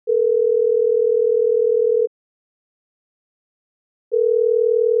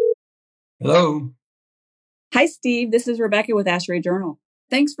Hello. Hi, Steve. This is Rebecca with ASHRAE Journal.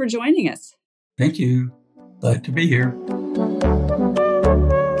 Thanks for joining us. Thank you. Glad to be here.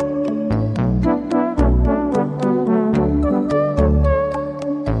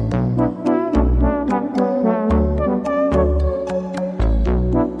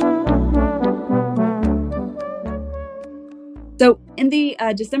 So, in the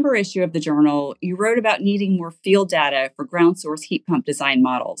December issue of the journal, you wrote about needing more field data for ground source heat pump design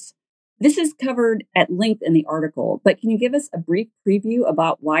models. This is covered at length in the article, but can you give us a brief preview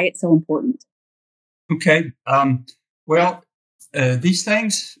about why it's so important? Okay. These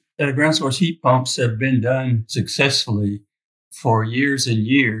things, ground source heat pumps, have been done successfully for years and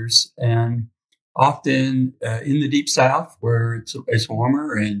years, and often in the Deep South, where it's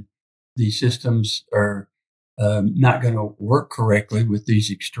warmer and these systems are not going to work correctly with these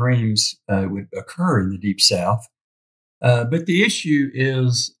extremes would occur in the Deep South. But the issue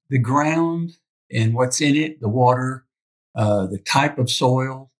is the ground and what's in it, the water, the type of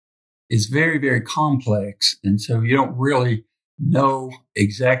soil is very, very complex. And so you don't really know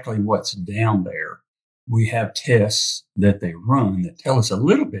exactly what's down there. We have tests that they run that tell us a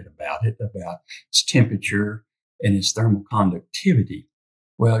little bit about it, about its temperature and its thermal conductivity.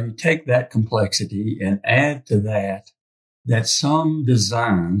 Well, you take that complexity and add to that some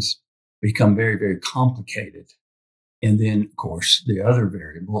designs become very, very complicated. And then, of course, the other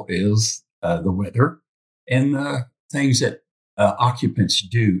variable is the weather and the things that occupants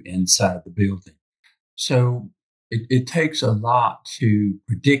do inside the building. So it takes a lot to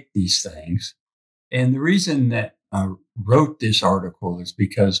predict these things. And the reason that I wrote this article is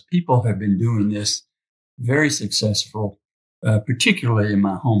because people have been doing this very successful, particularly in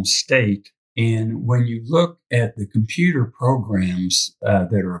my home state. And when you look at the computer programs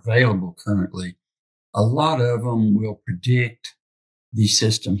that are available currently, a lot of them will predict these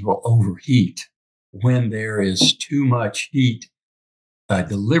systems will overheat when there is too much heat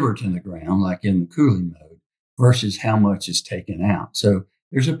delivered to the ground, like in the cooling mode, versus how much is taken out. So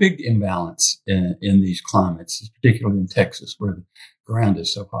there's a big imbalance in these climates, particularly in Texas, where the ground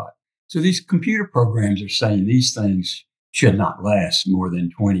is so hot. So these computer programs are saying these things should not last more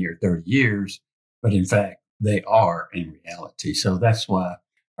than 20 or 30 years, but in fact, they are in reality. So that's why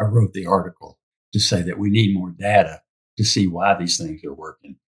I wrote the article, to say that we need more data to see why these things are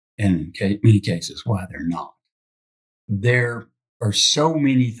working, and in many cases, why they're not. There are so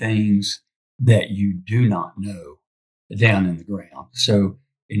many things that you do not know down in the ground. So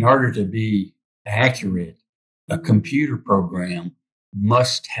in order to be accurate, a computer program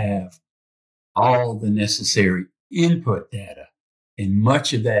must have all the necessary input data. And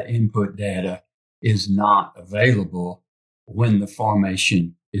much of that input data is not available when the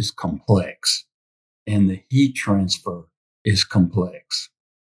formation is complex and the heat transfer is complex.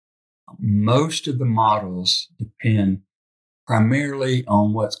 Most of the models depend primarily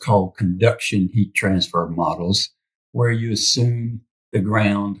on what's called conduction heat transfer models, where you assume the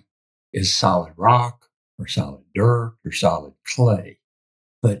ground is solid rock or solid dirt or solid clay.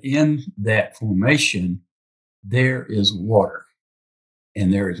 But in that formation, there is water,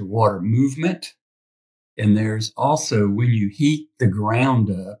 and there is water movement. And there's also, when you heat the ground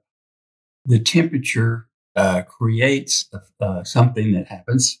up, the temperature creates something that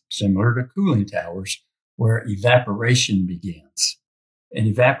happens similar to cooling towers, where evaporation begins. And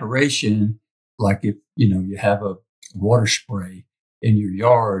evaporation, like if you have a water spray in your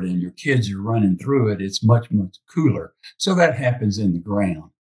yard and your kids are running through it, it's much, much cooler. So that happens in the ground.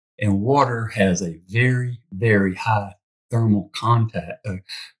 And water has a very, very high thermal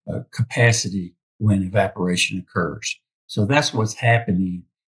capacity when evaporation occurs. So that's what's happening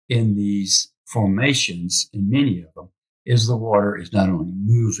in these formations, in many of them, is the water is not only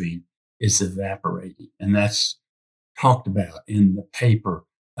moving, it's evaporating. And that's talked about in the paper,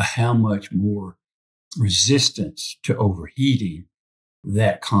 how much more resistance to overheating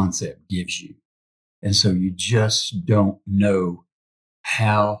that concept gives you. And so you just don't know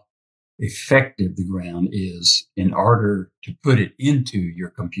how effective the ground is in order to put it into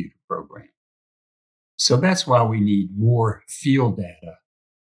your computer program. So that's why we need more field data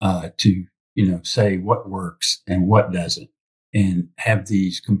to say what works and what doesn't, and have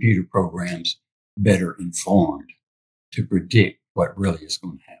these computer programs better informed to predict what really is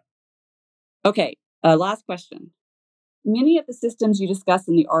going to happen. Okay, last question. Many of the systems you discuss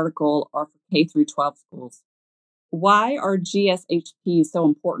in the article are for K through 12 schools. Why are GSHPs so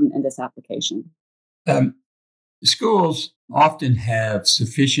important in this application? Schools often have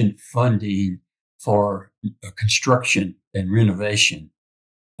sufficient funding for construction and renovation.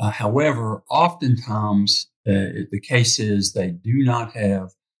 However, oftentimes the case is they do not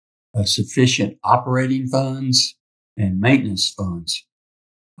have sufficient operating funds and maintenance funds.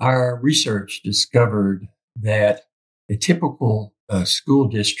 Our research discovered that a typical school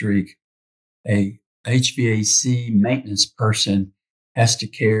district, a HVAC maintenance person has to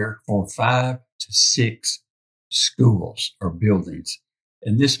care for 5 to 6 schools or buildings.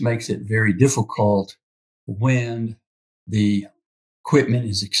 And this makes it very difficult when the equipment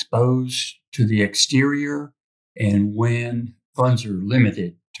is exposed to the exterior and when funds are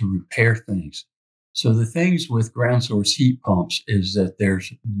limited to repair things. So the things with ground source heat pumps is that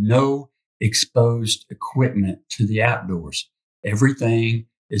there's no exposed equipment to the outdoors. Everything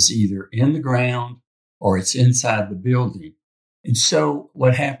is either in the ground or it's inside the building. And so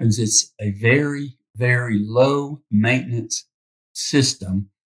what happens, it's a very, very low maintenance system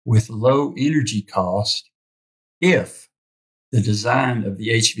with low energy cost if the design of the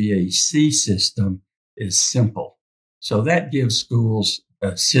HVAC system is simple. So that gives schools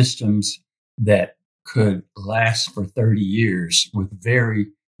systems that could last for 30 years with very,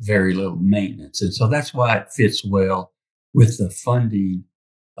 very little maintenance. And so that's why it fits well with the funding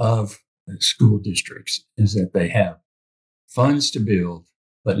of school districts, is that they have funds to build,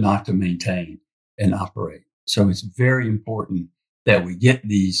 but not to maintain and operate. So it's very important that we get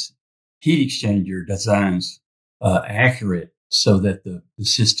these heat exchanger designs accurate so that the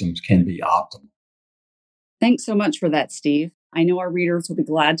systems can be optimal. Thanks so much for that, Steve. I know our readers will be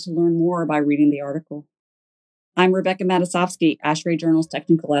glad to learn more by reading the article. I'm Rebecca Matyasovski, ASHRAE Journal's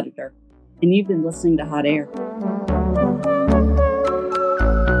technical editor, and you've been listening to Hot Air.